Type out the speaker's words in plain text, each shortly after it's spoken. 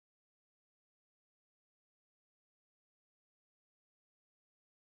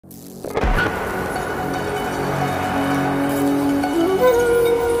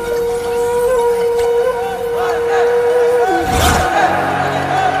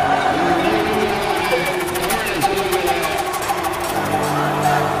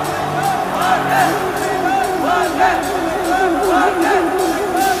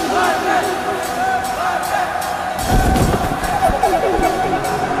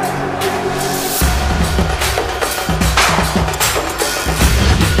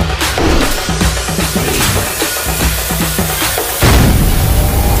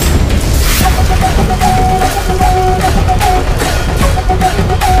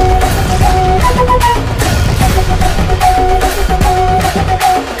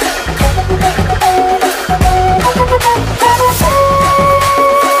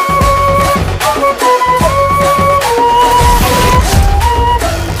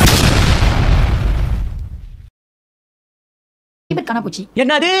Teddy காணா போச்சு.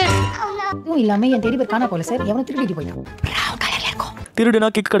 என்னது? அதுவும் இல்லாம என் டெடி காணா போல சார். எவனோ திருடிட்டு போயிட்டான். திருடுனா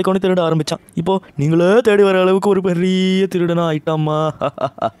கிக் கிடைக்கும்னு திருட ஆரம்பிச்சான். இப்போ நீங்களே தேடி வர அளவுக்கு ஒரு பெரிய திருடனா ஆயிட்டாமா.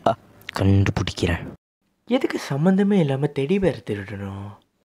 கண்டுபிடிக்கிறேன். எதுக்கு சம்மந்தமே இல்லாமல் டெடி பேர் திருடணும்?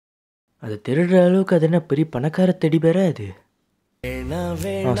 அது திருடுற அளவுக்கு அது என்ன பெரிய பணக்கார டெடி பேரா அது?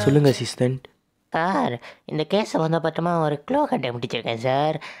 சொல்லுங்க அசிஸ்டன்ட். சார், இந்த கேஸை வந்த பட்டமா ஒரு க்ளூ கண்டுபிடிச்சிருக்கேன்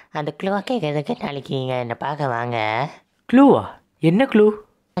சார். அந்த க்ளூவை கேட்கறதுக்கு நாளைக்கு நீங்கள் என்னை பார்க்க வாங்க. க்ளூவா? என்ன க்ளூ?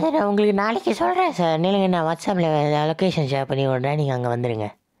 அதை நான் உங்களுக்கு நாளைக்கு சொல்கிறேன் சார். நீங்க நான் வாட்ஸ்அப்பில் லொக்கேஷன் ஷேர் பண்ணி விட்றேன், நீங்கள் அங்கே வந்துடுங்க.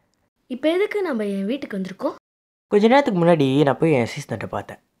 இப்போ எதுக்கு நம்ம என் வீட்டுக்கு வந்திருக்கோம்? கொஞ்ச நேரத்துக்கு முன்னாடி நான் போய் என் அசிஸ்டண்ட்டை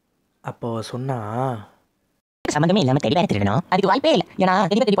பார்த்தேன். அப்போ சொன்னா சம்மந்தமே இல்லாமல் தெளிவாக திருடணும், அதுக்கு வாய்ப்பே இல்லை. ஏன்னா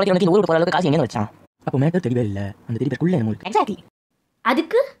தெளிவாக பொழைக்கிறவனுக்கு ஊருக்கு போகிற அளவுக்கு காசு எங்கே வச்சான். அப்போ மேட்டர் தெளிவே இல்லை, அந்த தெளிவுக்குள்ளே என்ன இருக்கு. எக்ஸாக்ட்லி.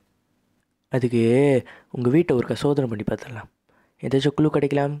 அதுக்கு உங்கள் வீட்டை ஒரு சோதனை பண்ணி பார்த்துடலாம். ஏதாச்சும் க்ளூ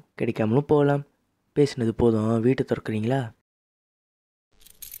கிடைக்கலாம், கிடைக்காமலும் போகலாம். பேசினது போதும், வீட்டை திறக்கிறீங்களா?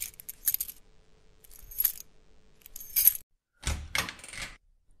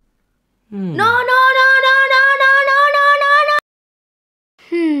 No no no no no no no no no no.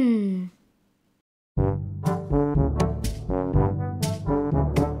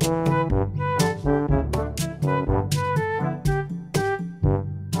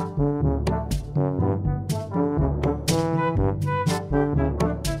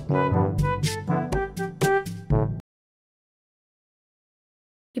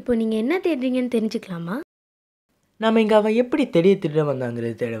 இப்போ நீங்க என்ன தேடுறீங்கன்னு தெரிஞ்சுக்கலாமா? நம்ம இங்கே அவன் எப்படி தெரிய திருட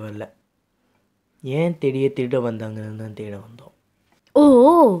வந்தாங்கிறது தேட வரல, ஏன் தெரிய திருட வந்தாங்கிறது தான் தேட வந்தோம். ஓ.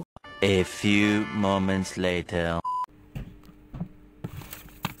 A few moments later.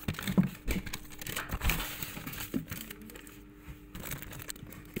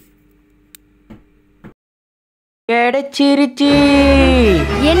 கிடைச்சிருச்சு.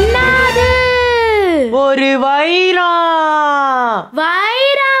 என்னது? ஒரு வைரம்.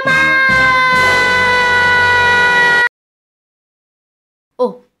 வைரமா? ஓ,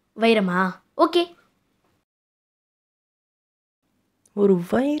 வைரமா? ஓகே. ஒரு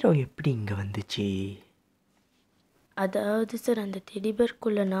வைரம் எப்படி இங்கே வந்துச்சு? அதாவது சார், அந்த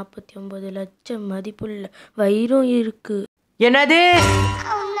டெடிபேர்க்குள்ள 49 லட்சம் மதிப்புள்ள வைரம் இருக்கு. என்னது?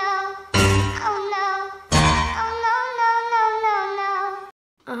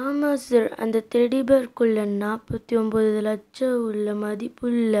 ஆமாம் சார், அந்த டெடிபேர்க்குள்ள 49 லட்சம் உள்ள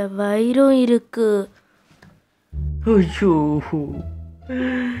மதிப்புள்ள வைரம் இருக்கு. ஐயோ,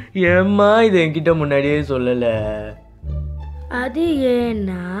 ஏம்மா இது என்கிட்ட முன்னாடியே சொல்லலை? அது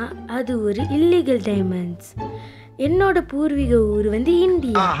ஏன்னா அது ஒரு இல்லீகல் டைமண்ட்ஸ். என்னோட பூர்வீக ஊர் வந்து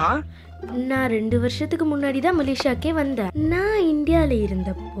இந்தியா. நான் 2 வருஷத்துக்கு முன்னாடி தான் மலேசியாக்கே வந்தேன். நான் இந்தியாவில்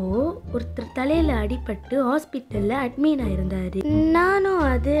இருந்தப்போ ஒருத்தர் தலையில் அடிபட்டு ஹாஸ்பிட்டலில் அட்மிட் ஆயிருந்தாரு. நானும்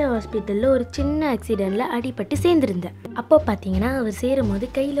அதே ஹாஸ்பிட்டலில் ஒரு சின்ன ஆக்சிடென்ட்ல அடிபட்டு சேர்ந்துருந்தேன். அப்போ பார்த்தீங்கன்னா அவர் சேரும் போது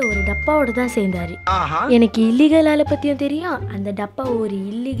கையில் ஒரு டப்பாவோட தான் சேர்ந்தாரு. எனக்கு இல்லீகலால பற்றியும் தெரியும், அந்த டப்பா ஒரு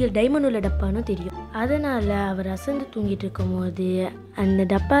இல்லீகல் டைமண்ட் உள்ள டப்பானும் தெரியும். அதனால் அவர் அசந்து தூங்கிட்டு இருக்கும் போது அந்த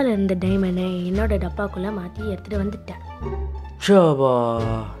டப்பாவில் இருந்த டைமண்டை என்னோட டப்பாக்குள்ளே மாற்றி எடுத்துகிட்டு வந்துட்டேன். ஷோபா,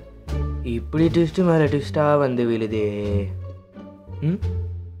 இப்படி ட்விஸ்ட்டு மேலே ட்விஸ்ட்டாக வந்து விழுதே.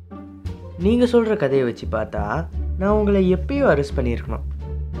 நீங்கள் சொல்கிற கதையை வச்சு பார்த்தா நான் உங்களை எப்பயும் அரெஸ்ட் பண்ணியிருக்கணும்.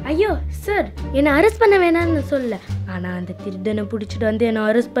 ஐயோ சார், என்னை அரெஸ்ட் பண்ண வேணாம்னு சொல்ல, ஆனால் அந்த திருடனை பிடிச்சிட்டு வந்து என்னை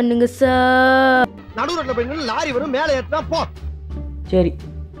அரெஸ்ட் பண்ணுங்க சார். நடுரோட்டில் போய் லாரி வரும், மேலே ஏற்றினா போ. சரி,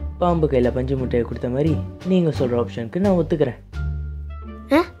 பாம்பு கையில் பஞ்சு முட்டையை கொடுத்த மாதிரி நீங்கள் சொல்கிற ஆப்ஷனுக்கு நான் ஒத்துக்கிறேன்.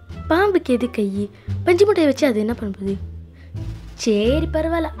 பாம்புக்கு எது கை? பஞ்சு முட்டையை வச்சு அது என்ன பண்ணுறது? சரி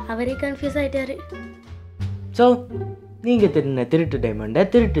பரவாயில்ல, அவரே கன்ஃபியூஸ் ஆகிட்டாரு. ஸோ நீங்கள் திருட்டு டைமண்டை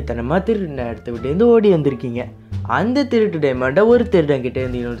திருட்டுத்தனமாக திருடின இடத்த விட்டு ஓடி வந்திருக்கீங்க. அந்த திருட்டு டைமண்டை ஒரு திருடங்கிட்ட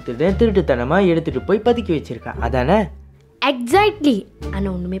இருந்து இன்னொரு திருடன் திருட்டுத்தனமாக எடுத்துகிட்டு போய் பதுக்கி வச்சுருக்கேன், அதானே? எக்ஸாக்ட்லி.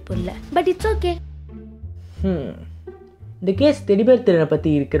 ஆனால் ஒன்றுமே புரியல, பட் இட்ஸ் ஓகே. இந்த கேஸ் டெடிபேர் திருடனை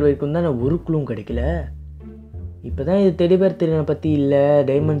பற்றி இருக்கிற வரைக்கும் தான் நான் ஒரு க்ளூவும் கிடைக்கல. இப்போ தான் இது டெடிபேர் திருடனை பற்றி இல்லை,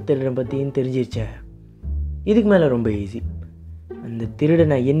 டைமண்ட் திருடனை பற்றின்னு தெரிஞ்சிருச்சேன். இதுக்கு மேலே ரொம்ப ஈஸி. அந்த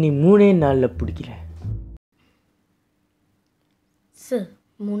திருடனை எண்ணி 3 நாளில் பிடிக்கிறேன். சார்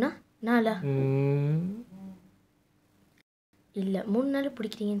 3 நாளா? இல்லை 3 நாள்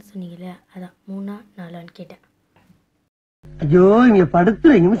பிடிக்கிறீங்கன்னு சொன்னீங்களே, அதான் 3 நாளான்னு கேட்டேன். ஐயோ, இங்க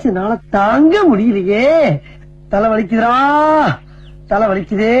படுத்துற நிமிஷம்னால தாங்க முடியலையே. தலை வலிக்குதா, தலை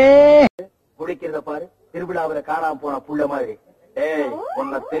வலிக்குதே. குடிக்கிறத பாரு, திருவிழாவில காணாம போன புள்ள மாதிரி. ஏய்,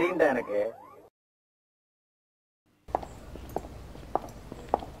 உன்னை தெரியுண்டா எனக்கு.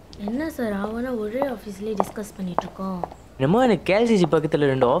 என்ன சார், அவனா ஒரே ஆஃபீஸ்லேயே டிஸ்கஸ் பண்ணிகிட்ருக்கோம். என்னமோ எனக்கு கேல்சிசி பக்கத்தில்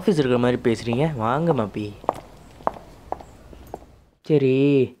 2 ஆஃபீஸ் இருக்கிற மாதிரி பேசுகிறீங்க. வாங்க மாப்பி. சரி,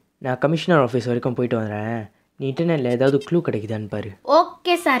 நான் கமிஷனர் ஆஃபீஸ் வரைக்கும் போயிட்டு வந்துடுறேன். நீ இன்டர்நெட்டில் ஏதாவது க்ளூ கிடைக்குதான்னு பாரு.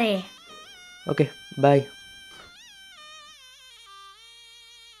 ஓகே சாரே. Okay bye.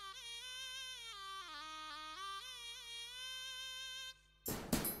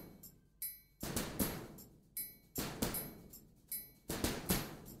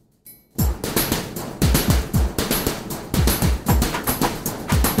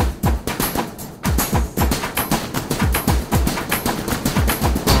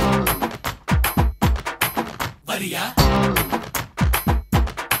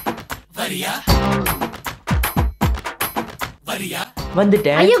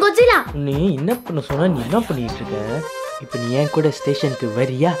 வந்துட்டேன். ஐயோ கொஜிலா, நீ என்ன பண்ண சொன்னா நீ என்ன பண்ணிட்டு இருக்க? இப்போ நீ என் கூட ஸ்டேஷனுக்கு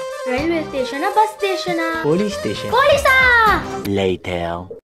வரியா? Railway ஸ்டேஷனா bus ஸ்டேஷனா? Police station. போலீஸா? Later.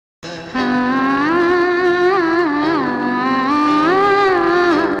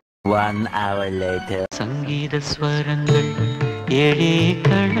 1 hour later. சங்கீத ஸ்வரங்கள் ஏழே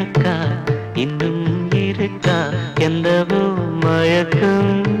கணக்கா இன்னும் இருக்கா எந்தவோ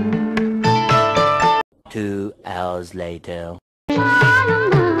மயக்கம். 2 hours later.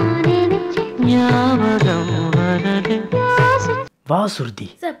 ஞாபகம் வரது. வா சுருதி.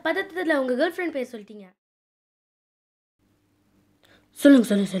 சார் பதட்டத்தில் உங்கள் கேர்ள் ஃப்ரெண்ட் பேர் சொல்லிட்டீங்க.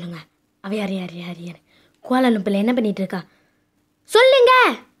 சொல்லுங்க. அவ யார் கோலாலம்பரில் என்ன பண்ணிட்டு இருக்கா? சொல்லுங்க.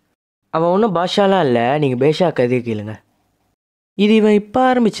 அவன் ஒன்றும் பாஷாலாம் இல்லை, நீங்கள் பேஷா கதையை கேளுங்க. இது இவன் இப்போ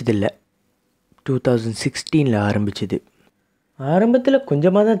ஆரம்பிச்சதில்லை, 2016 ஆரம்பிச்சது. ஆரம்பத்தில்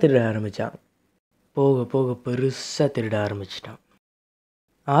கொஞ்சமாக தான் திருட ஆரம்பித்தான், போக போக பெருசாக திருட ஆரம்பிச்சிட்டான்.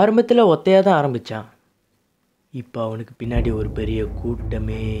 ஆரம்பத்தில் ஒத்தையாக தான் ஆரம்பித்தான், இப்போ அவனுக்கு பின்னாடி ஒரு பெரிய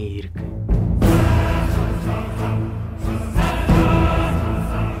கூட்டமே இருக்கு.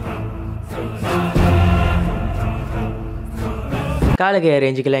 காலகைய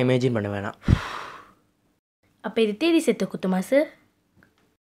ரேஞ்சுக்கெல்லாம் இமேஜின் பண்ண வேணாம். அப்போ இது தேதி செத்த குத்துமா சார்?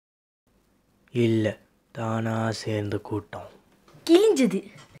 இல்லை, தானா சேர்ந்த கூட்டம். கிழிஞ்சது.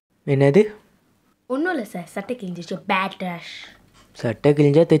 என்னது? ஒன்றும் இல்லை சார், சட்டை கிழிஞ்சிச்சு. Bad dash. சட்டை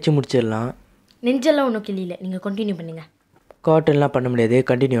கிழிஞ்சா தைச்சி முடிச்சிடலாம். நெஞ்செல்லாம் ஒன்றும் கிளியில, நீங்கள் கண்டினியூ பண்ணுங்க. காட்டன்லாம் பண்ண முடியாது,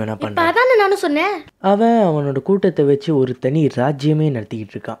 கண்டினியூ வேணா இப்போ பண்ண. அதானே நானும் சொன்னேன். அவனோட கூட்டத்தை வச்சு ஒரு தனி ராஜ்யமே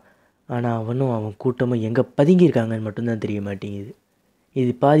நடத்திக்கிட்டு இருக்கான். ஆனால் அவன் கூட்டமும் எங்கே பதுங்கியிருக்காங்கன்னு மட்டும்தான் தெரிய மாட்டேங்குது.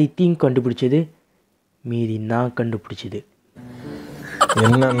 இது பாதி தீங் கண்டுபிடிச்சது, மீதி நான் கண்டுபிடிச்சது.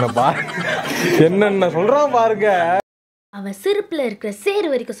 என்னென்ன சொல்றான் பாருங்க. அவன் செருப்பில் இருக்கிற சேரு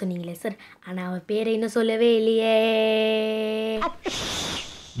வரைக்கும் சொன்னீங்களே சார், ஆனால் அவன் பேரை இன்னும் சொல்லவே இல்லையே.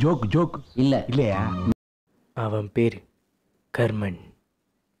 ஜோக் இல்லையா? அவன் பேர் கர்மன்.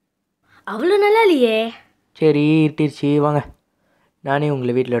 அவ்வளோ நல்லா இல்லையே. சரி இருட்டிருச்சு, வாங்க நானே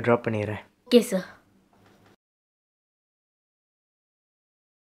உங்களை வீட்டில் ட்ராப் பண்ணிடுறேன். Okay sir.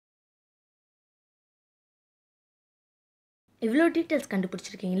 இவ்வளோ டீட்டெயில்ஸ்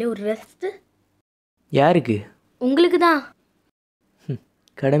கண்டுபிடிச்சிருக்கீங்களே, ஒரு ரெஸ்ட்டு யாருக்கு? உங்களுக்கு தான்.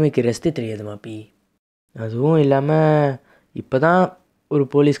 கடமைக்கு ரெஸ்ட்டு தெரியாது மாப்பி. அதுவும் இல்லாமல் இப்போ தான் ஒரு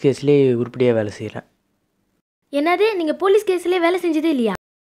போலீஸ் கேஸ்லேயே உருப்படியாக வேலை செய்கிறேன். என்னது, நீங்கள் போலீஸ் கேஸ்லேயே வேலை செஞ்சதே இல்லையா?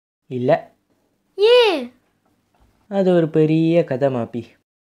 இல்லை, ஏன்? அது ஒரு பெரிய கதை மாப்பி.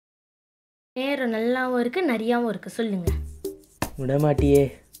 நேரம் நல்லாவும் இருக்குது, நிறையாவும் இருக்குது. சொல்லுங்கள். விடமாட்டியே,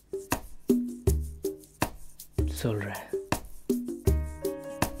 சொல்கிறேன்.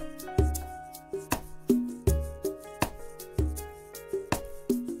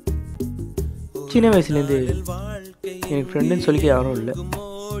 சின்ன வயசுலேருந்து எனக்கு ஃப்ரெண்டுன்னு சொல்லிக்க யாரும் இல்லை.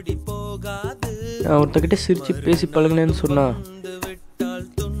 நான் ஒருத்தக்கிட்ட சிரித்து பேசி பழகினேன்னு சொன்னால்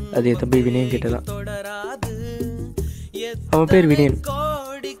அது என் தம்பி வினயன் கிட்ட தான். அவன் பேர் வினயன்,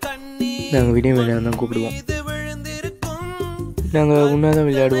 நாங்கள் வினயன் தான் கூப்பிடுவோம். நாங்கள் ஒன்றா தான்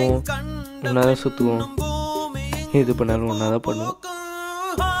விளையாடுவோம், ஒன்றா தான் சுற்றுவோம், எது பண்ணாலும் ஒன்றா தான் பண்ணுவோம்.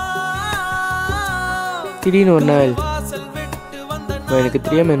 திடீர்னு ஒரு நாள் எனக்கு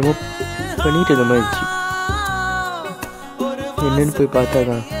தெரியாமல் என்னமோ பண்ணிட்டு இருந்த மாதிரி இருந்துச்சு. என்னன்னு போய் பார்த்தா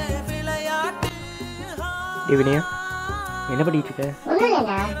தான், வினயா என்ன பண்ணிட்டு இருக்க?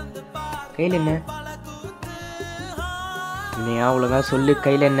 கையில் என்ன? வினயா அவ்வளோதா சொல்லு,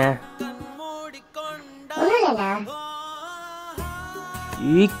 கையில் என்ன?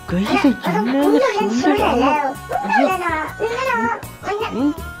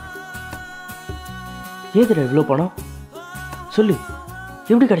 ஏதுடா இவ்வளோ பணம்? சொல்லு,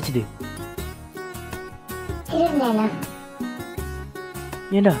 எப்படி கிடைச்சிது?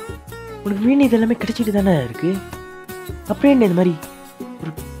 ஏண்டா உனக்கு வீண் இதெல்லாமே கிடைச்சிட்டு தானே இருக்கு, அப்புறம் என்ன இது மாதிரி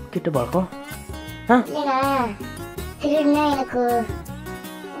ஒரு கிட்ட பழக்கம்? திருடுனா எனக்கு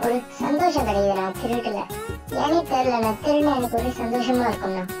ஒரு சந்தோஷம் கிடைக்குதுண்ணா. திருட்டுல ஏனே தெரியலண்ணா, திருடுனா எனக்கு ஒரு சந்தோஷமா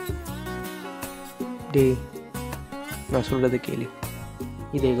இருக்கும்ண்ணா. டேய், நான் சொல்றதை கேளு,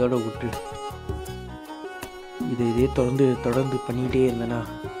 இதை இதோட விட்டு இதே தொடர்ந்து பண்ணிக்கிட்டே இருந்தேன்னா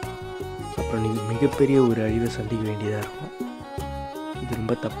அப்புறம் நீங்கள் மிகப்பெரிய ஒரு அழிவை சந்திக்க வேண்டியதாக இருக்கும். இது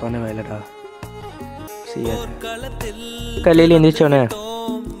ரொம்ப தப்பான வேலைடா, செய்யாது. காலையில் எழுந்திரிச்சோன்னே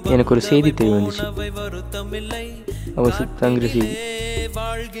எனக்கு ஒரு செய்தி தெரிய வந்துச்சு. அவள் சுத்தாங்கிற செய்தி.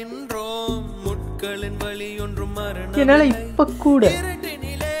 என்னால் இப்போ கூட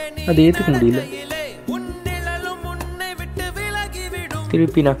அதை ஏற்றுக்க முடியல.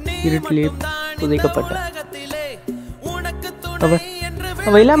 திருப்பி நான் இருட்டிலே புதைக்கப்பட்டேன்.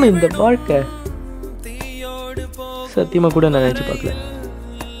 அவள் இல்லாமல் இந்த வாழ்க்கை சத்தியமாக கூட நான் நினச்சி பார்க்கல.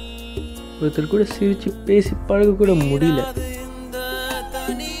 ஒருத்தர் கூட சிரித்து பேசி பழக கூட முடியல.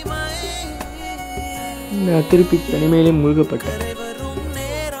 நான் திருப்பி தனிமையிலே முழுகப்பட்டேன்.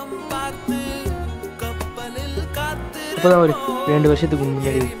 அப்போதான் ஒரு 2 வருஷத்துக்கு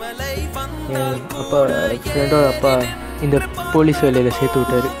முன்னாடி என் அப்பா ஃப்ரெண்டோட அப்பா இந்த போலீஸ் வேலையில் சேர்த்து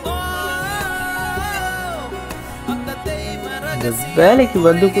விட்டாரு. இந்த வேலைக்கு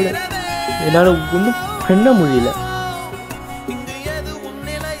வந்து கூட என்னால் ஒன்றும் பண்ண முடியல.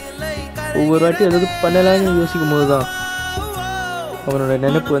 ஒவ்வொரு வாட்டி ஏதாவது பண்ணலான்னு யோசிக்கும் போது தான் அவனோட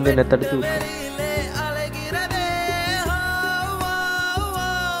நினைப்பு வந்து என்னை தடுத்து விட்டான்.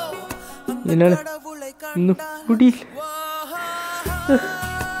 என்னால் இன்னும் முடியல.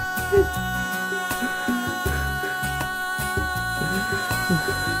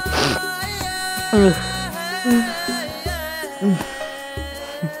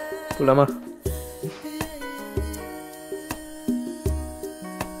 போலாமா?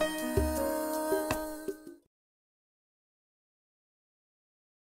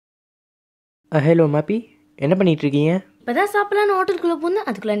 ஹலோ மாப்பி, என்ன பண்ணிட்டு இருக்கீங்க? இப்போதான் சாப்பிடலான்னு ஹோட்டலுக்குள்ளே போனேன்,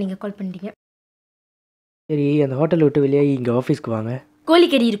 அதுக்குள்ளே நீங்கள் கால் பண்ணிட்டீங்க. சரி, அந்த ஹோட்டலை விட்டு வெளியே இங்கே ஆஃபீஸ்க்கு வாங்க.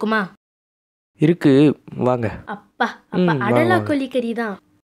 கோழிக்கறி இருக்குமா? இருக்கு, வாங்க. அப்பா அடலா கோழிக்கறி தான்.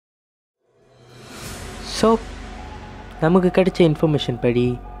 ஸோ நமக்கு கிடைச்ச இன்ஃபர்மேஷன் படி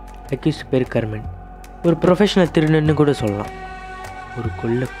அக்யூஸ்ட் பேர் கர்மன். ஒரு ப்ரொஃபஷனல் திருடன்னு கூட சொல்லலாம். ஒரு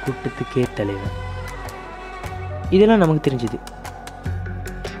கொள்ள கூட்டத்துக்கே தலைவர். இதெல்லாம் நமக்கு தெரிஞ்சுது.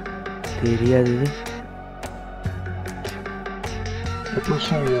 தெரியாதது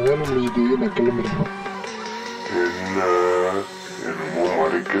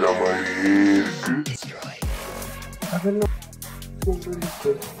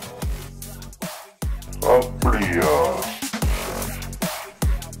அப்படியா?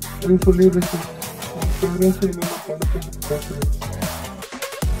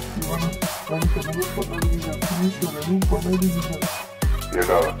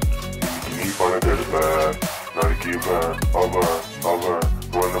 ஏடா, நீ பணத்தை எடுப்ப, நாளைக்கு இவன் அவன்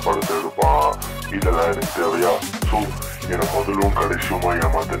பணத்தை எடுப்பான். இதெல்லாம் எனக்கு தேவையா? ஸோ எனக்கு முதலும் கடைசியுமா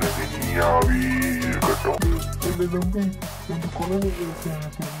ஏமாத்தினது நீயாவே இருக்கட்டும்.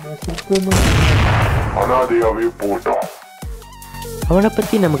 அனாதையாவே போட்டான். அவனை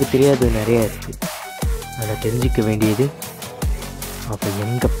பற்றி நமக்கு தெரியாது நிறையா இருக்கு. அதை தெரிஞ்சிக்க வேண்டியது அவன்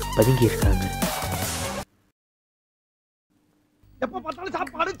எங்கே பதுங்கி இருக்காங்க. எப்ப பார்த்தாலும்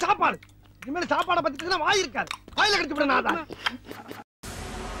சாப்பாடு சாப்பாடு. இனிமேல் சாப்பாடை பத்தி வாய் இருக்காது. வாயில கடிச்சு விட நான் தான்.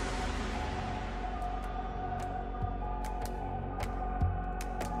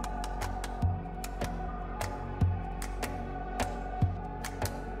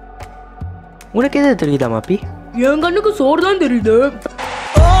 உனக்கு எது தெரியுதா மாப்பி? என் கண்ணுக்கு சோறு தான் தெரியுது.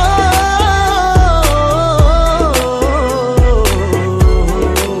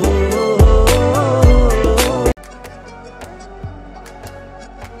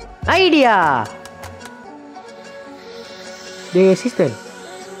 ஐடியா. டே அசிஸ்டன்ட்,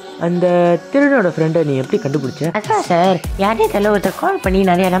 அந்த திருடனோட ஃப்ரெண்டை நீ எப்படி கண்டுபிடிச்ச? அதான் சார், யாரே தெரியல, ஒருத்தர் கால் பண்ணி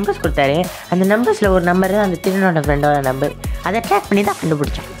நிறைய நம்பர்ஸ் கொடுத்தாரு. அந்த நம்பர்ஸில் ஒரு நம்பர் தான் அந்த திருடனோட ஃப்ரெண்டோட நம்பர். அதை ட்ராக் பண்ணி தான்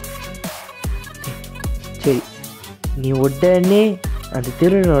கண்டுபிடிச்சான். சரி, நீ உடனே அந்த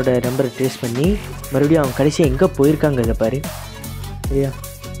திருடனோட நம்பரை ட்ரேஸ் பண்ணி மறுபடியும் அவன் கடைசியாக எங்கே போயிருக்காங்கிறத பாரு, சரியா?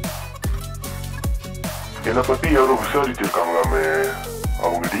 என்னை பற்றி யாரோ விசாரிச்சிருக்காங்களாமே,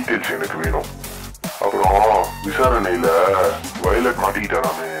 அவங்க டீட்டெயில்ஸ் எனக்கு வேணும். அப்புறம் விசாரணையில வயலட்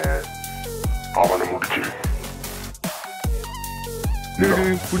மாட்டிக்கிட்டாராமே, அவனை முடிச்சிரு.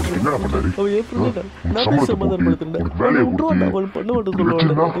 என்னடா பண்ணாரு? வேலையை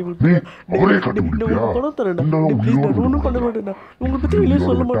அவரே காட்டி முடியா?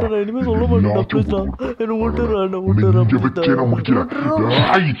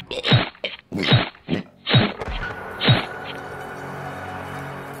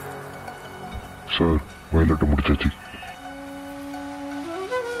 சார், வயலட்டை முடிச்சாச்சு.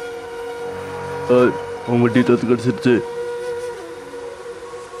 அவங்க டீட்டெயில்ஸ் கிடச்சிருச்சு.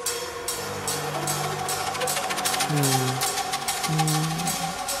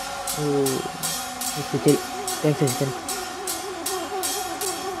 சரி, தேங்க்ஸ் அசிஸ்டன்ட்.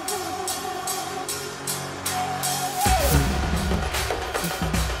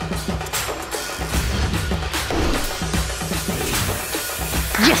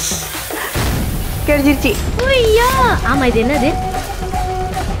 எஸ் கிடைச்சிருச்சு. ஐயா ஆமா இது என்னது?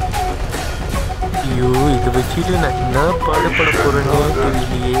 ஐயோ இதை வச்சுட்டு நான் என்ன பாடுபட போறேன்னு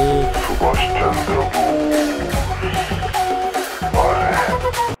தெரியலையே. சுபாஷ் சந்திர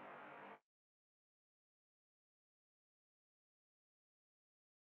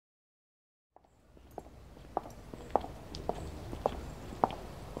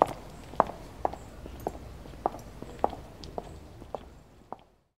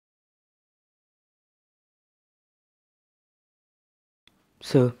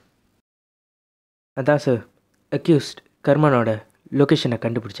சார் அதான் சார் அக்யூஸ்ட் கர்மனோட லொக்கேஷனை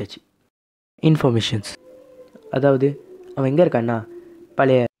கண்டுபிடிச்சாச்சு. இன்ஃபர்மேஷன்ஸ் அதாவது அவன் எங்கே இருக்கான்னா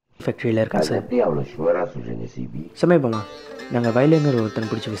பழைய ஃபேக்ட்ரியில் இருக்கான் சார். சமீபமா நாங்கள் வயலுங்கிற ஒருத்தனை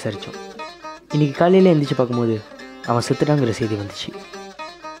பிடிச்சி விசாரித்தோம். இன்றைக்கி காலையில் எழுந்திரிச்சு பார்க்கும்போது அவன் செத்துட்டாங்கிற செய்தி வந்துச்சு.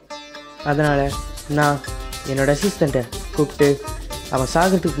 அதனால் நான் என்னோடய அசிஸ்டண்ட்டை கூப்பிட்டு அவன்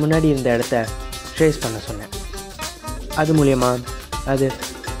சாகிறதுக்கு முன்னாடி இருந்த இடத்த ட்ரேஸ் பண்ண சொன்னேன். அது மூலயமா அது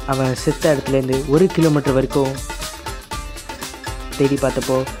அவன் செத்த இடத்துலேருந்து 1 கிலோமீட்டர் வரைக்கும் தேடி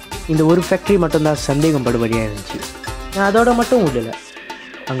பார்த்தப்போ இந்த ஒரு ஃபேக்ட்ரி மட்டும்தான் சந்தேகம் படுபடியாக இருந்துச்சு. நான் அதோட மட்டும் விடலை,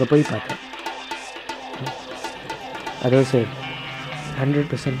 அங்கே போய் பார்த்தேன். அதோ சார்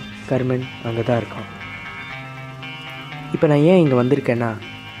 100% கர்மன் அங்கே தான் இருக்கான். இப்போ நான் ஏன் இங்கே வந்திருக்கேன்னா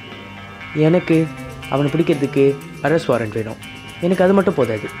எனக்கு அவனை பிடிக்கிறதுக்கு அரெஸ்ட் வாரண்ட் வேணும். எனக்கு அது மட்டும்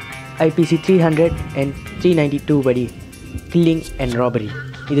போதாது. IPC 300 and 392 படி கில்லிங் அண்ட் ராபரி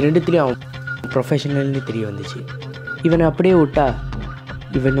இது ரெண்டுத்துலேயும் அவன் ப்ரொஃபஷனல்னு தெரிய வந்துச்சு. இவனை அப்படியே விட்டா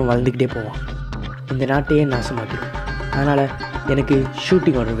இவனும் வளர்ந்துக்கிட்டே போவான், இந்த நாட்டையே நாசமாக்கிடும். அதனால் எனக்கு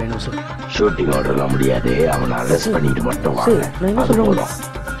ஷூட்டிங் ஆர்டர் வேணும் சார். ஷூட்டிங் ஆர்டர்லாம் முடியாது, அவனை அரெஸ்ட் பண்ணிட்டு மட்டும் சார். நான் என்ன சொல்கிறேன்?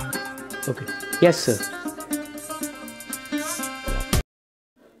 Okay, yes sir.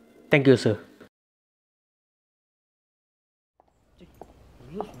 Thank you sir.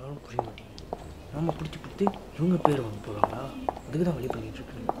 புரிய மாட்டேங்குது. நாம் பிடிச்சி கொடுத்து இவங்க பேர் வாங்க போகிறாங்களா? அதுக்கு தான் வழி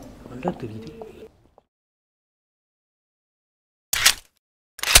பண்ணிகிட்ருக்கேன். நல்லா தெரியுது.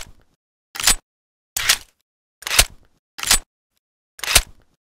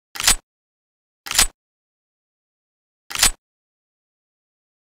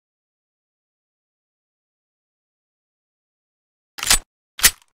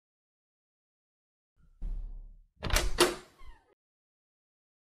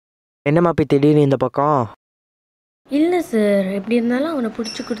 என்ன மாப்பி திடீர்னு இந்த பக்கம்? இல்லை சார், எப்படி இருந்தாலும் அவனை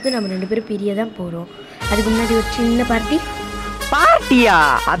பிடிச்சி கொடுத்து நம்ம 2 பேரும் பிரிய தான் போகிறோம். அதுக்கு முன்னாடி ஒரு சின்ன பார்ட்டி. பார்ட்டியா?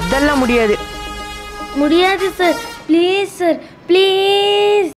 அதெல்லாம் முடியாது. முடியாது சார், ப்ளீஸ் சார்,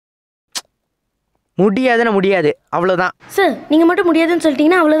 ப்ளீஸ். முடியாதுன்னா முடியாது, அவ்வளோதான் சார். நீங்கள் மட்டும் முடியாதுன்னு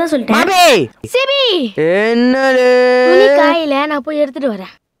சொல்லிட்டீங்கன்னா அவ்வளோதான் சொல்லிட்டேன். சிபி என்னது காயில நான் போய் எடுத்துட்டு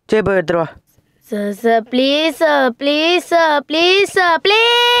வரேன். சரி போய் எடுத்துருவா. Sir sir please sir, please sir, please sir, please.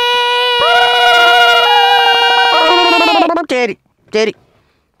 சரி சரி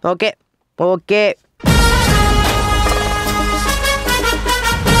ஓகே ஓகே.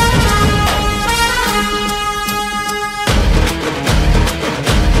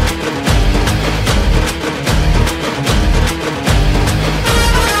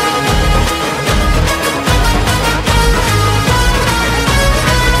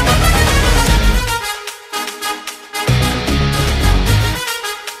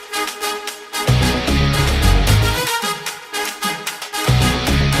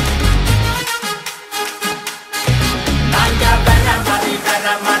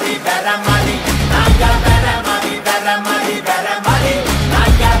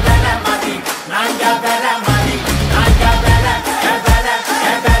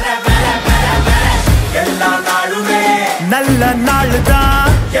 நல்ல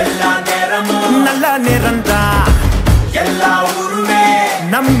நாளுதான், எல்லா நேரமும் நல்ல நேரம்தான், எல்லா ஊருமே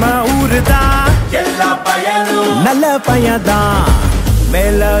நம்ம ஊருதான், எல்லா பயனும் நல்ல பயதான்.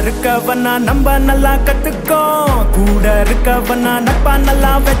 மேல இருக்கவனா நம்ம நல்லா கத்துக்கோ, கூட இருக்கவனா நட்பா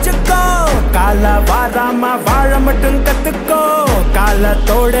நல்லா வச்சுக்கோ. கால வாராம வாழ மட்டும் கத்துக்கோ,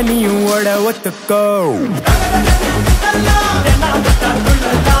 காலத்தோட நீயும் ஓட ஒத்துக்கோ.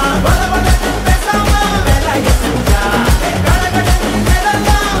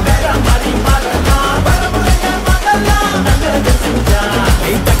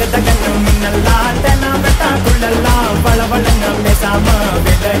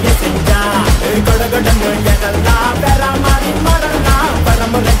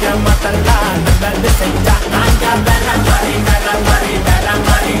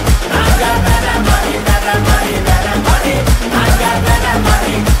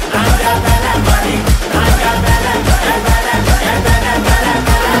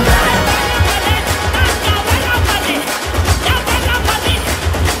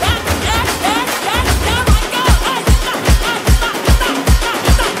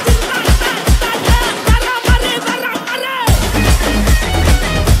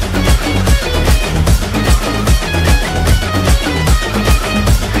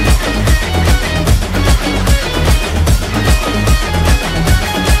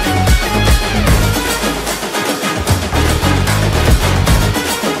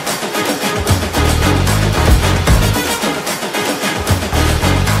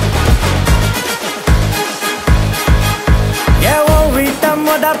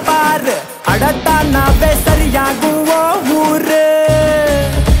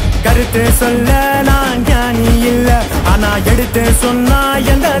 சொல்ல நான் ஞானி இல்ல, ஆனா எடுத்து சொன்னா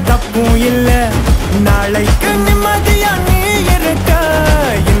எந்த தப்பும் இல்ல. நாளைக்கு நிம்மதியா நீ இருக்க,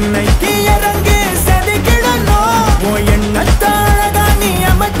 இன்னைக்கு இறங்கி செதுக்கிடணும். உன் எண்ணத்தை அழகா நீ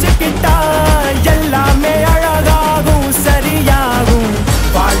அமைச்சுக்கிட்டா எல்லாமே அழகாகும் சரியாகும்.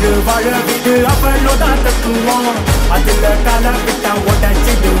 வாழு வாழ விடு அவளோதான் தத்துவோம், அதுல கலப்பிட்டா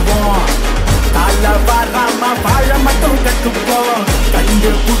உடச்சிடுவோம். கால வராம வாழ மட்டும் கத்துப்போம், கண்டு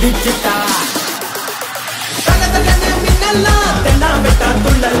குடிச்சுட்டா மின்னல்லாம் தெல்லாம் விட்டா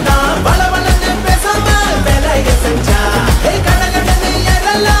துள்ளல்லாம் வளவளன்னு பேசாம வேலையை செஞ்சா கடகடன்னு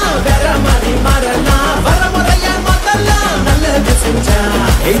ஏறலாம் வேற மாதிரி மாறலாம் வர முறையா மாத்தலாம் நல்லது செஞ்சா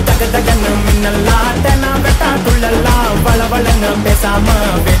தக தகன்னு மின்னல்லாம் தெல்லாம் விட்டா துள்ளல்லாம் வளவளன்னு பேசாம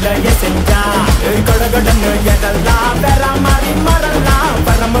வேலையை செஞ்சா கடகடன்னு ஏறலாம் வேற மாதிரி மாறலாம்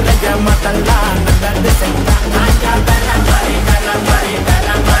வர முறையா மாத்தலாம் நல்லது செஞ்சா நாங்க வேற மாதிரி வேற மாதிரி வேற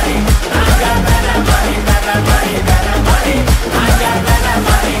மாதிரி நாங்க வேற மாதிரி வேற மாதிரி வேற மாதிரி நாங்க வேற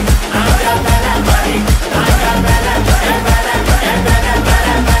மாதிரி நாங்க வேற மாதிரி நாங்க வேற வேற வேற வேற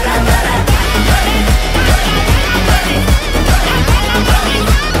வேற வேற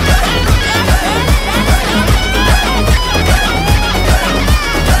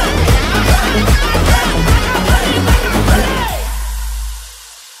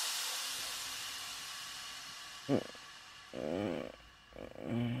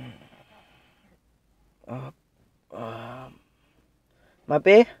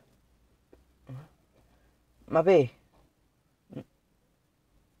Maapi? Maapi?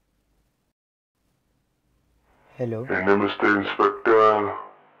 ஹலோ. என்ன மிஸ்டர் இன்ஸ்பெக்டர்,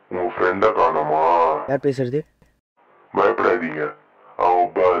 உங்க ஃப்ரெண்டை காணோமா? யார் பேசுறது? பயப்படாதீங்க, அவங்க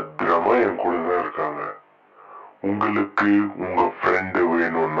பத்திரமா என் கூட தான் இருக்காங்க. உங்களுக்கு உங்க ஃப்ரெண்டு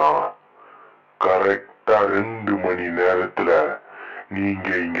வேணும்னா கரெக்டா 2 மணி நேரத்துல நீங்க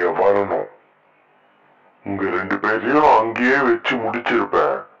இங்க வரணும். உங்க 2 பேரையும் அங்கேயே வச்சு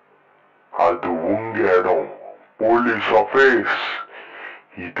முடிச்சிருப்பேன். அது உங்க இடம், போலீஸ் ஆபீஸ்.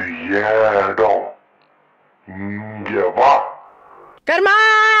 இது ஏன் இடம். இங்க வா. கர்மா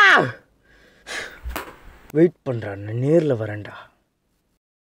வெயிட் பண்றான், நான் நேர்ல வரேன்டா.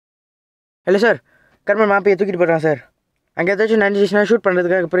 ஹலோ சார், கர்மா மாப்பியை தூக்கிட்டு போறான் சார். அங்க ஏதாச்சும் நடந்துச்சுன்னா ஷூட்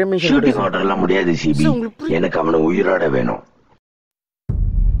பண்றதுக்காக பெர்மிஷன். ஷூட்டிங் ஆர்டர்லாம் முடியாது சிபி, எனக்கு அவனை உயிரோட வேணும்.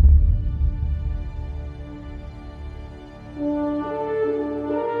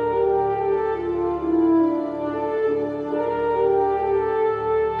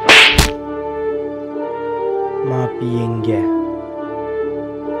 மாப்பி எங்க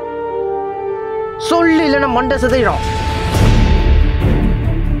சொல்லு, இல்லைன்னா மண்டை சதையிடும்.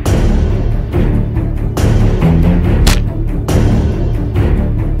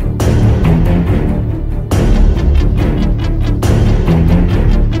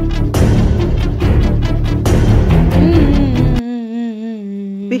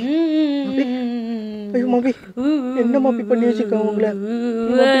 ஐயோ மாப்பி, என்ன மாப்பி பண்ணி வச்சிருக்காங்க உங்களை?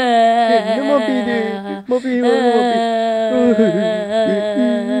 என்ன மாப்பி இது? மாப்பி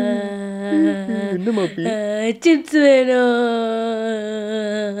என்ன மாப்பி? சிப்ஸ் வேணும்,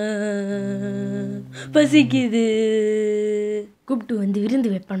 பசிக்குது. கூப்பிட்டு வந்து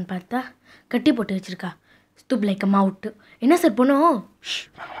விருந்து வைப்பான்னு பார்த்தா கட்டி போட்டு வச்சிருக்கா. Stoop like out. என்ன சார் பண்ணும்?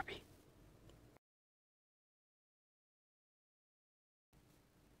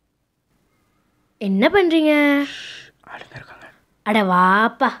 என்ன பண்றீங்க? ஆளுங்க இருக்காங்க. அட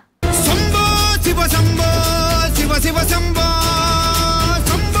வாப்பா. சம்போ சிவ சம்போ சிவ சிவ சம்போ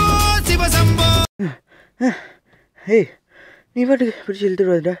சம்போ சிவ சம்போ. ஏய், நீ பாட்டுக்கு பிடிச்சி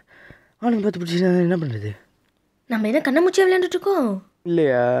இழுத்துட்டு வரடா. ஆளுங்க பார்த்து பிடிச்சி என்ன பண்றது? நம்ம என்ன கண்ணாமூச்சியா விளையாண்டுட்டு இருக்கோம்?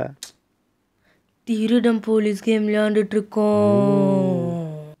 இல்லையா, திருடம் போலீஸ் கேம் விளையாண்டுட்டு இருக்கோம்.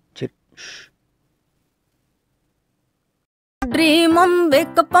 சரி. ड्रीमम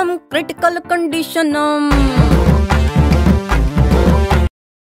वेकअपम क्रिटिकल कंडीशनम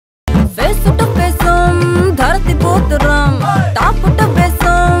फेस टू फेसम धरती पोतरम टाप टू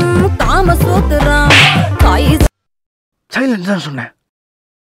फेसम काम सूत्रम काई சைலன்ஸ் தான் சொன்னேன்.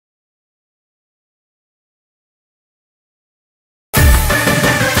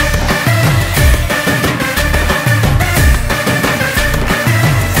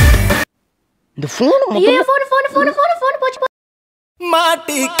 இந்த ஃபோன் போச்சு.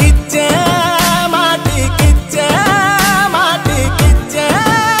 மாட்டி கிச்சே மாட்டி கிச்சே மாட்டி கிச்சே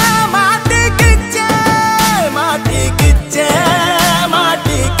மாட்டி கிச்சே மாட்டி கிச்சே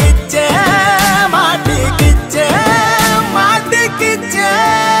மாட்டி கிச்சே மாட்டி கிச்சே மாட்டி கிச்சே.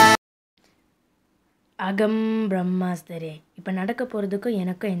 அகம் பிரம்மாஸ்தரே. இப்போ நடக்க போகிறதுக்கும்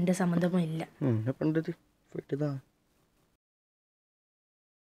எனக்கும் எந்த சம்மந்தமும் இல்லை. என்ன பண்ணுறது, போயிட்டு தான்.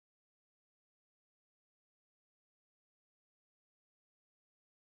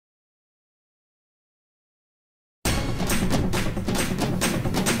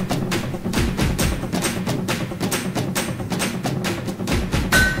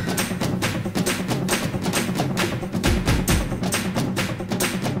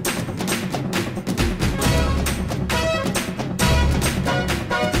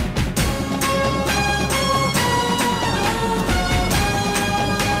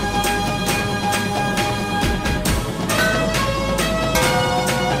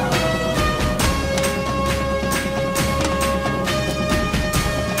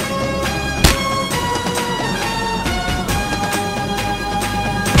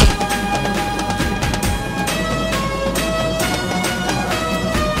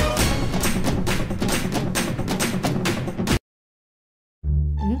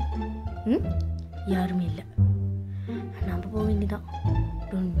 யாருமே இல்லை. நம்ம போக வேண்டியதான்.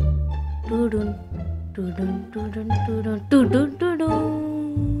 டுன் டுடுன் டுடுன் டுடுன் டுடுன் டுடுன் டுடுன்.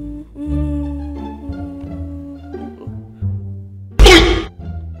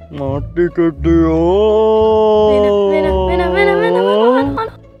 மாட்டிக்கிட்டியோ?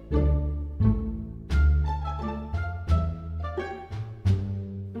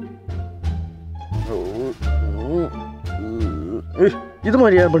 இது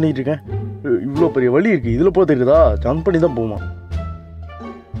மாதிரி யார் பண்ணிட்டு இருக்கேன்? இவ்வளோ பெரிய வழி இருக்கு, இதுல போக தெரியுதா? ஜம்ப் பண்ணி தான் போமா.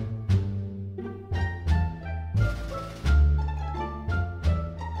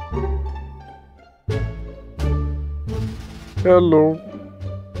 ஹலோ,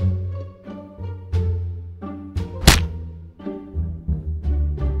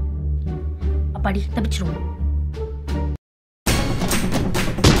 அப்பாடி தப்பிச்சிருவோம்.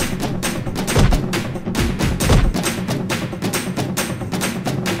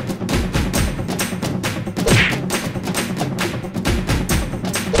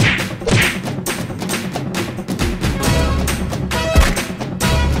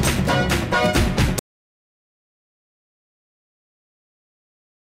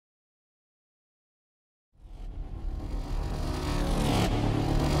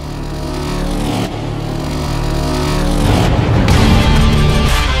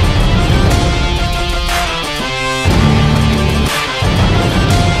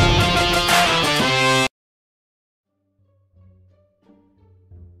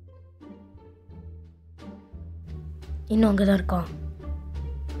 இன்னும் அங்கதான் இருக்கான்.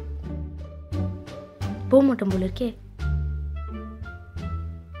 போக மாட்டோம் போல இருக்கே.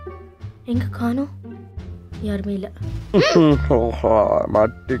 எங்க காணோம்? யாருமே இல்ல.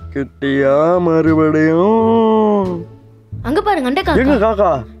 மாட்டிக்கிட்டியா மறுபடியும்? அங்க பாருங்க, அண்ட எங்க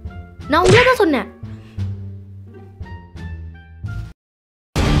காக்கா? நான் உங்களை தான் சொன்னேன்.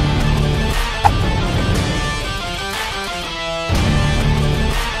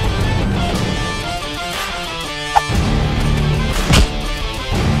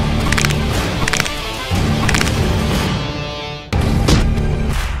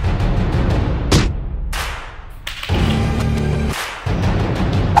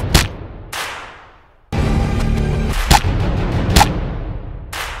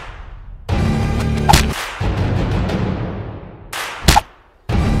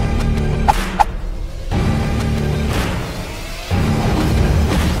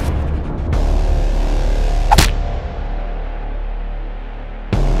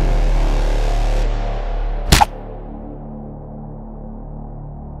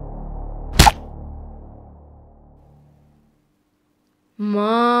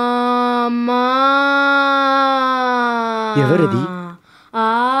 மாமா எவரதி?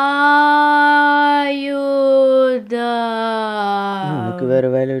 ஆயுதா. நமக்கு வேற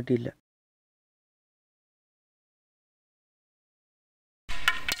வேலை வெட்டி இல்லை.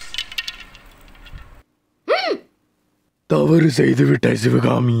 தவறு செய்து விட்டாய்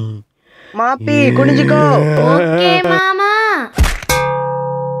சிவகாமி. மாப்பி குனிஞ்சுக்கோ. ஓகே மாமா.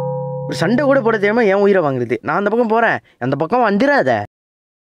 ஒரு சண்டை கூட போட தெரியாம என் உயிரை வாங்குறது. நான் அந்த பக்கம் போறேன், அந்த பக்கம் வந்துடாத.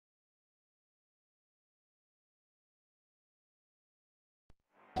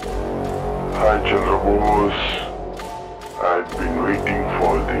 Hi Chandra Bose, I've been waiting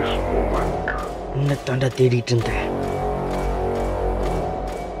for this moment. உன்னை தாண்டா தேடிட்டு இருந்தேன்.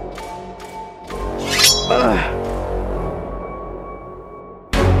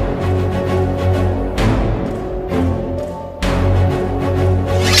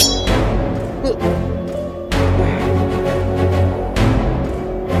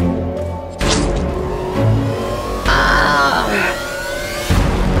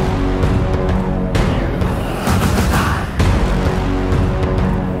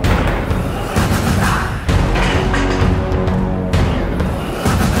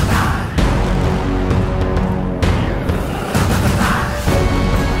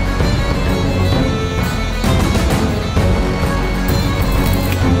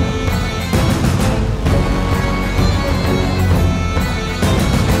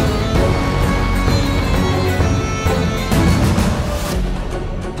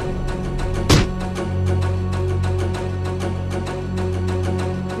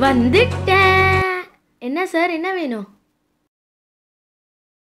 வந்துட்டேன். என்ன சார், என்ன வேணும்?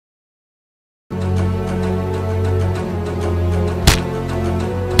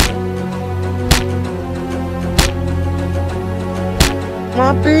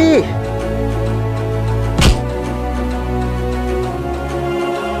 மாப்பி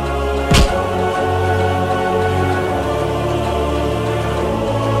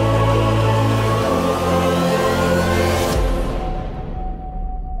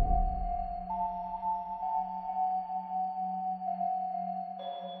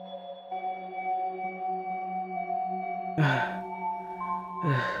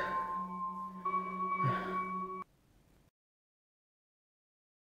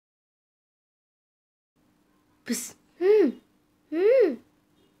பிஸ் ம் ம்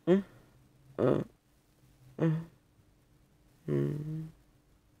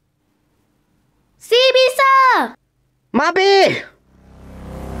சிபிசா மாபி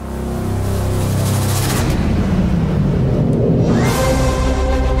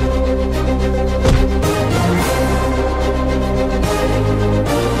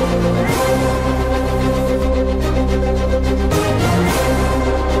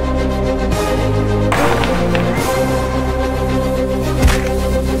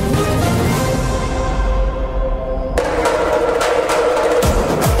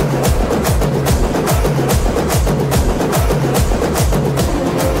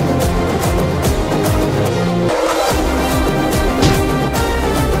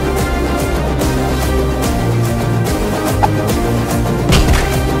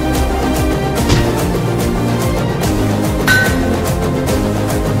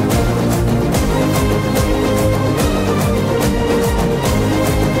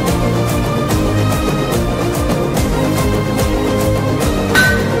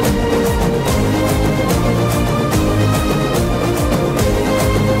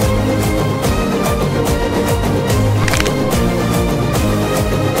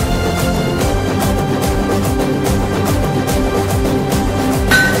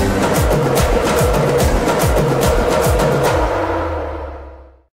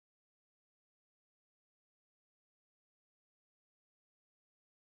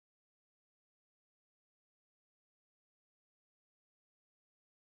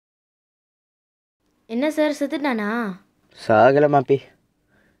என்ன சார் செத்துட்டானா? சாகலை மாப்பி,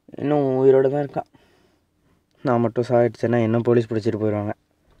 இன்னும் உயிரோடு தான் இருக்கான். நான் மட்டும் சாகிடுச்சேன்னா என்ன போலீஸ் பிடிச்சிட்டு போயிடுவாங்க.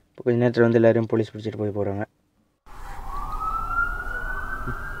 இப்போ கொஞ்சம் நேரத்தில் வந்து எல்லோரையும் போலீஸ் பிடிச்சிட்டு போகிறாங்க.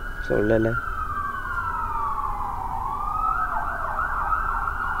 சொல்லலை.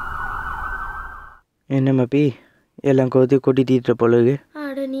 என்ன மாப்பி எல்லாம் கோத்தி கொட்டிட்டு போலுது?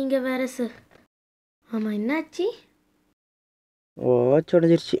 அட நீங்கள் வேற சார். ஆமாம், என்னாச்சு? வாட்ச்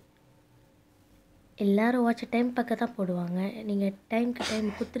உடஞ்சிருச்சு. எல்லாரும் வாட்சை டைம் பக்கம் தான் போடுவாங்க, நீங்கள் டைமுக்கு டைம்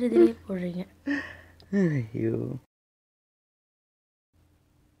குத்துறதுலேயே போடுறீங்க. ஐயோ.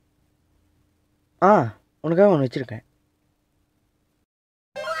 உனக்காக ஒன்று வச்சுருக்கேன்.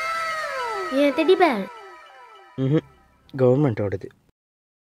 ஏன் டெடி பேர்? கவர்மெண்ட்டோடது.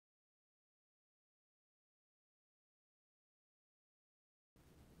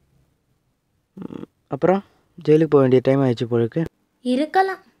 அப்புறம் ஜெயிலுக்கு போக வேண்டிய டைம் ஆயிடுச்சு போலுக்கு.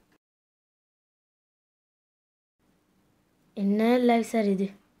 இருக்கலாம். என்ன லைஃப் சார் இது?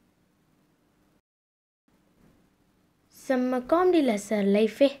 செம்ம காமெடியில் சார்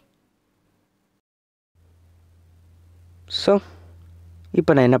லைஃபே. ஸோ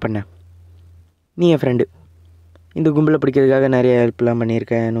இப்போ நான் என்ன பண்ணேன்? நீ என் ஃப்ரெண்டு, இந்த கும்பலை பிடிக்கிறதுக்காக நிறைய ஹெல்ப்லாம்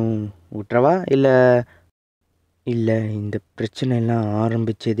பண்ணியிருக்கேன். விட்றவா இல்லை இந்த பிரச்சனைலாம்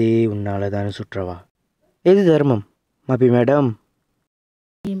ஆரம்பித்ததே உன்னால் தானே சுற்றவா? எது தர்மம் மாப்பி மேடம்?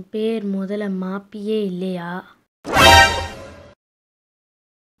 என் பேர் முதல்ல மாப்பியே இல்லையா?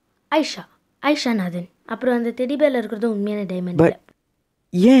 ஐஷாநாதன். அப்புறம் அந்த டெடிபேரில் இருக்கிறது உண்மையான டைமண்ட்.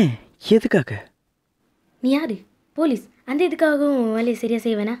 ஏன்? எதுக்காக? நீ யாரு? போலீஸ். அந்த இதுக்காகவும் வேலையை சரியாக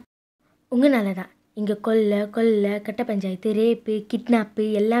செய்வேனா? உங்களால தான் இங்கே கொல்லை கட்ட பஞ்சாயத்து, ரேப்பு, கிட்னாப்பு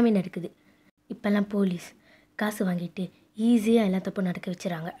எல்லாமே நடக்குது. இப்போல்லாம் போலீஸ் காசு வாங்கிட்டு ஈஸியாக எல்லா தப்பும் நடக்க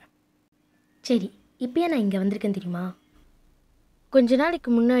வச்சுறாங்க. சரி, இப்போயே நான் இங்கே வந்திருக்கேன் தெரியுமா? கொஞ்ச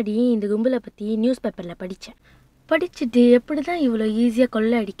நாளைக்கு முன்னாடி இந்த கும்பலை பற்றி நியூஸ் பேப்பரில் படிச்சுட்டு எப்படி தான் இவ்வளோ ஈஸியாக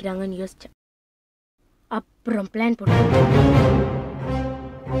கொள்ளை அடிக்கிறாங்கன்னு யோசித்தேன். அப்புறம் பிளான் போட்டேன்.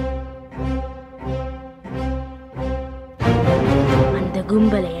 அந்த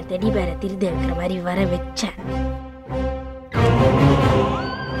கும்பலை என் டெடிபேரை திருட இருக்கிற மாதிரி வர வச்சேன்.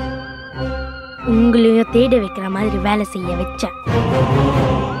 உங்களையும் தேட வைக்கிற மாதிரி வேலை செய்ய வச்சேன்.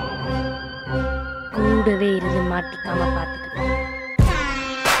 கூடவே இருந்து மாட்டிக்காம பார்த்துக்கிட்டேன்.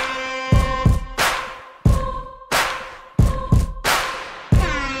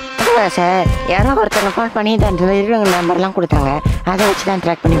 சார், யாரோ ஒருத்தங்க ஃபோன் பண்ணி திருடங்க நம்பர்லாம் கொடுத்தாங்க. அதை வச்சு தான்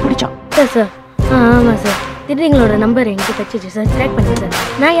ட்ராக் பண்ணி பிடிச்சோம். சார் ஆமாம் சார், திருடங்களோட நம்பர் என்கிட்ட வச்சுச்சு சார். ட்ராக் பண்ணி சார்.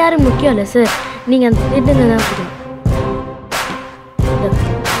 நான் யாரும் முக்கியம் இல்லை சார், நீங்கள் அந்த திருடங்க தான் பிடிக்கும்.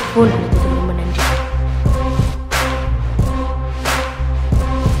 ஃபோன் கொடுத்ததுக்கு ரொம்ப நன்றி.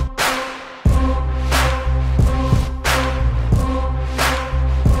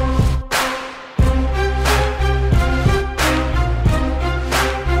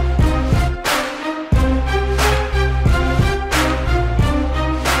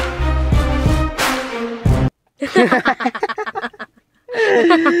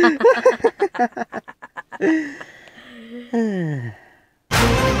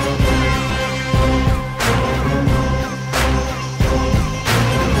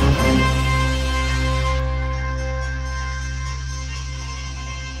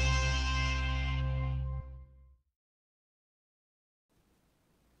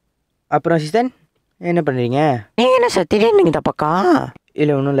 அப்புறம் அசிஸ்டன்ட் என்ன பண்ணுறீங்க? நீங்கள் என்ன சார் திடீர்னு இந்த பக்கம்?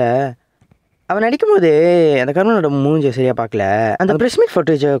 இல்லை ஒன்றும் இல்லை, அவன் நடிக்கும்போது அந்த கருணனோட மூஞ்சை சரியாக பார்க்கல. அந்த ப்ரெஸ் மீட்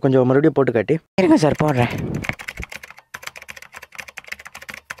ஃபோட்டேஜை கொஞ்சம் மறுபடியும் போட்டு காட்டி. இருங்க சார் போடுறேன்.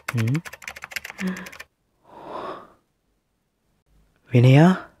 வினயா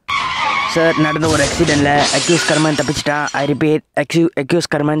சார், நடந்த ஒரு ஆக்சிடென்ட்ல அக்யூஸ் கர்மன் தப்பிச்சிட்டான். I repeat,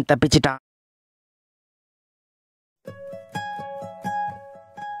 accuse கர்மன் தப்பிச்சிட்டான்.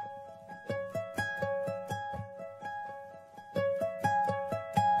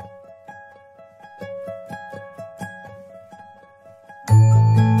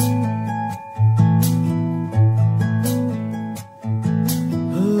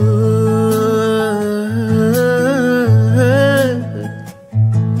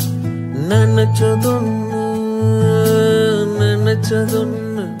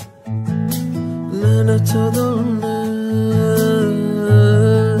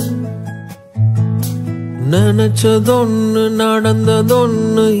 நினைச்சதொன்னு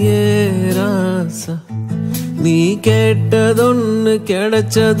நடந்ததொன்னு ஏராசா, நீ கேட்டதொன்னு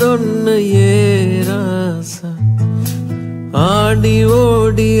கிடைச்சதொன்னு ஏராசா, ஆடி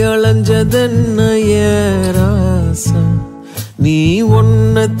ஓடி அலைஞ்சதென்ன ஏராசா, நீ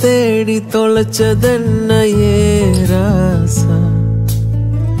ஒன்ன தேடி தொலைச்சதென்ன ஏராசா,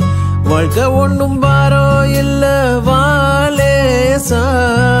 வாழ்க்கை ஒன்னும் பாரோ இல்ல வாலேசா,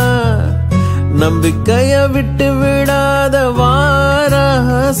 நம்பிக்கைய விட்டு விடாத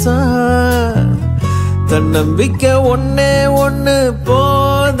வாராசா, தன்னம்பிக்கை ஒன்னே ஒன்னு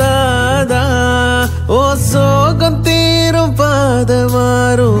போதாதா, ஓ சோகம் தீரும் பாத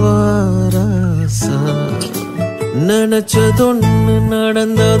மாறுவாராசா, நினைச்சதொன்னு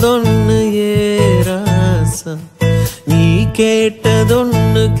நடந்ததொன்னு ஏராசா, நீ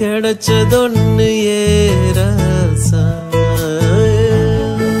கேட்டதொன்னு கிடைச்சதொன்னு ஏராசா.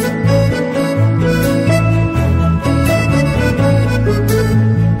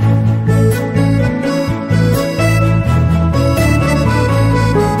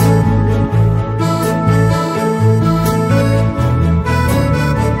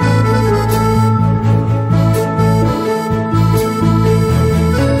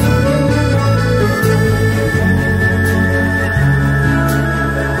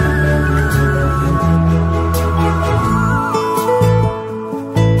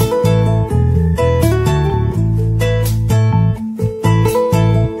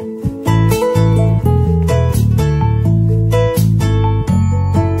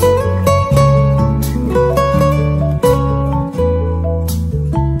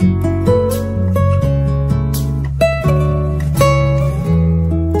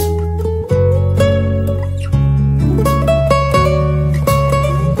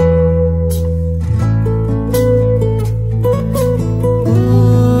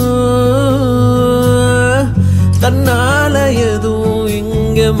 தன்னால எதுவும்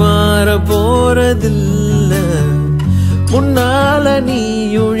இங்க மாற போறதில்ல, முன்னால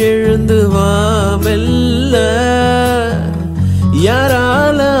நீயும் எழுந்து வா மெல்ல,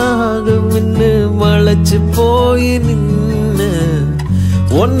 யாரால ஆகும் இன்னு மலைச்சு போய் நின்ன,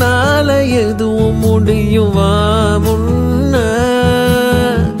 ஒன்னால எதுவும் முடியும் வா முன்ன,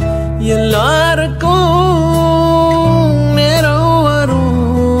 எல்லாருக்கும் நேரம் வரும்,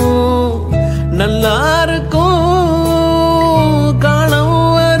 நல்லாருக்கும்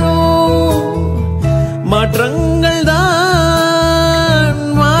மாற்றங்கள் தான்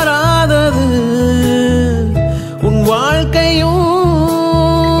மாறாதது, உன் வாழ்க்கையும்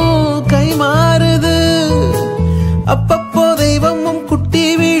கை மாறுது, அப்பப்போ தெய்வமும் குட்டி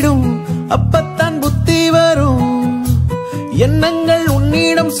விடும், அப்பத்தான் புத்தி வரும், எண்ணங்கள்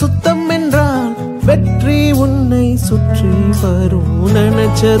உன்னிடம் சுத்தம் என்றால் வெற்றி உன்னை சுற்றி வரும்,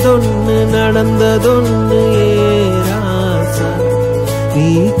 நினைச்சதொன்னு நடந்ததொன்னு ஏராசா, நீ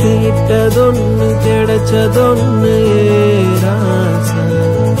கேட்டதொன்னு கிடைச்சதொன்னு ஏராசா.